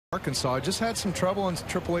Arkansas. Just had some trouble in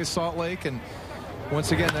AAA Salt Lake, and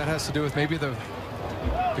once again that has to do with maybe the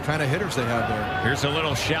kind of hitters they have there. Here's a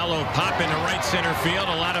little shallow pop into right center field.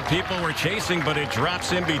 A lot of people were chasing, but it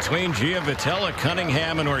drops in between Giavotella,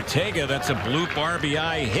 Cunningham, and Ortega. That's a bloop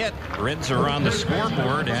RBI hit. Reds are on the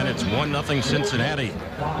scoreboard, and it's 1-0 Cincinnati.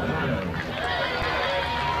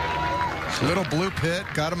 Little bloop hit,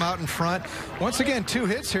 got him out in front. Once again, 2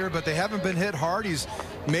 hits here, but they haven't been hit hard. He's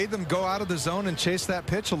made them go out of the zone and chase that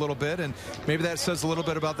pitch a little bit, and maybe that says a little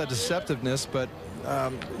bit about that deceptiveness. But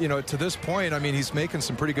you know, to this point, I mean, he's making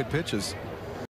some pretty good pitches.